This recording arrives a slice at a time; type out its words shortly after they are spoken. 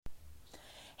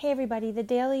Hey everybody, the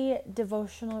daily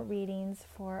devotional readings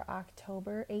for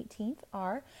October 18th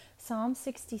are Psalm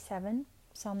 67,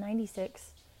 Psalm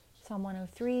 96, Psalm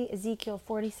 103, Ezekiel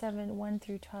 47, 1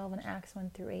 through 12, and Acts 1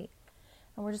 through 8.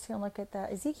 And we're just going to look at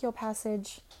the Ezekiel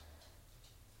passage.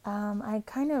 I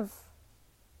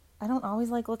don't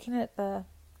always like looking at I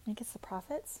think it's the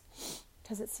prophets,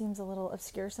 because it seems a little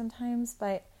obscure sometimes,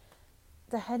 but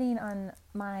the heading on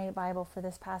my Bible for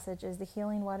this passage is the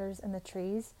healing waters and the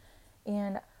trees.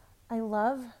 And I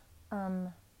love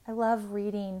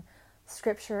reading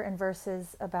scripture and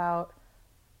verses about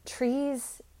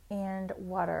trees and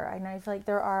water. And I feel like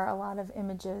there are a lot of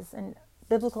images and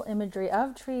biblical imagery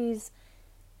of trees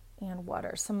and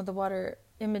water. Some of the water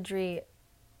imagery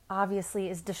obviously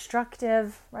is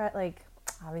destructive, right? Like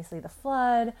obviously the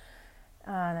flood.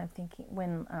 And I'm thinking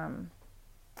when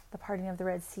the parting of the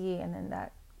Red Sea, and then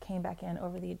that came back in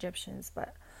over the Egyptians.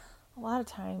 But a lot of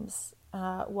times,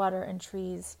 water and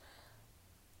trees,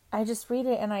 I just read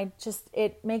it and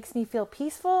it makes me feel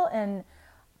peaceful. And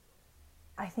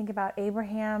I think about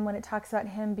Abraham when it talks about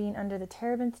him being under the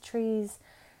terebinth trees.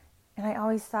 And I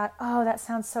always thought, oh, that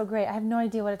sounds so great. I have no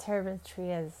idea what a terebinth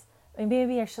tree is. I mean,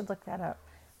 maybe I should look that up.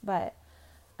 But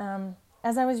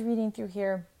as I was reading through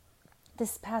here,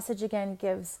 this passage again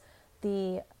gives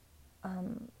the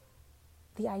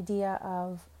idea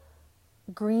of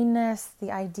greenness,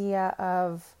 the idea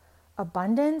of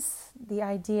abundance, the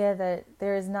idea that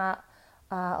there is not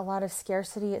a lot of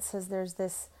scarcity. It says there's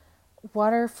this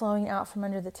water flowing out from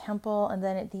under the temple, and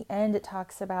then at the end it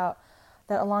talks about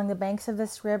that along the banks of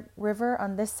this river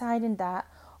on this side and that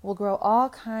will grow all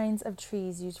kinds of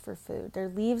trees used for food. Their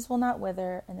leaves will not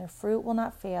wither, and their fruit will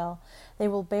not fail. They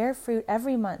will bear fruit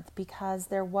every month, because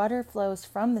their water flows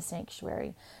from the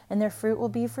sanctuary, and their fruit will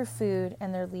be for food,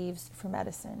 and their leaves for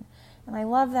medicine. And I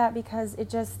love that because it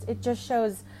just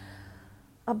shows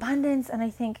abundance, and I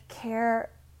think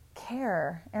care.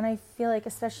 And I feel like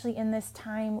especially in this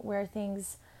time where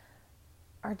things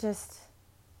are just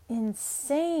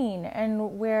insane,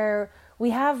 and where we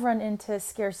have run into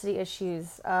scarcity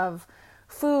issues of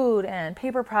food and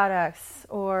paper products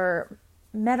or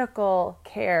medical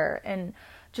care and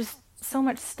just so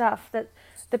much stuff, that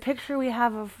the picture we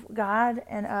have of God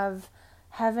and of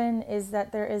heaven is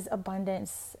that there is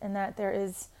abundance, and that there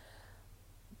is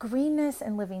greenness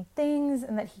and living things,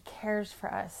 and that he cares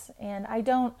for us. And I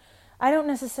don't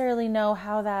necessarily know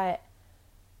how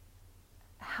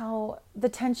the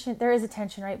tension, there is a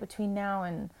tension, right, between now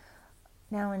and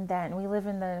then. We live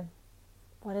in the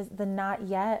not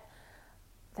yet,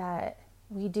 that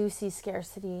we do see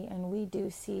scarcity, and we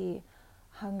do see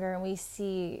hunger, and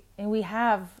we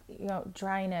have,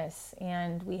 dryness,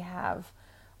 and we have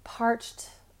parched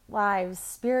lives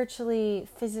spiritually,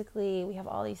 physically. We have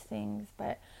all these things,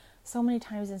 but so many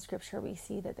times in scripture we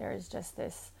see that there is just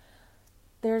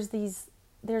there's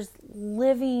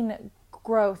living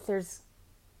growth, there's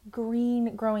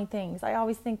green growing things. I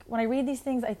always think, when I read these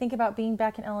things, I think about being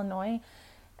back in Illinois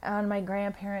on my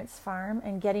grandparents' farm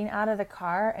and getting out of the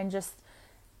car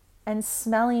and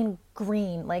smelling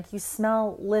green, like you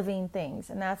smell living things.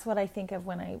 And that's what I think of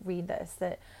when I read this,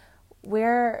 that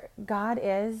where God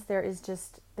is, there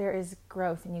is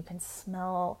growth, and you can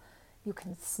smell it. You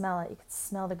can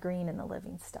smell the green and the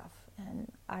living stuff.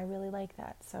 And I really like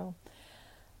that. So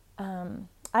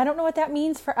I don't know what that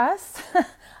means for us.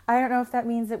 I don't know if that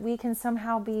means that we can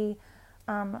somehow be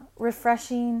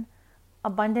refreshing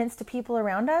abundance to people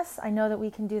around us. I know that we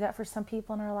can do that for some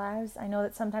people in our lives. I know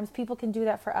that sometimes people can do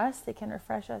that for us. They can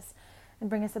refresh us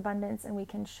and bring us abundance, and we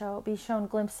can be shown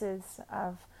glimpses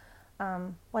of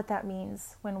what that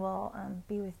means when we'll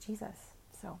be with Jesus.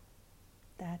 So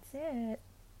that's it.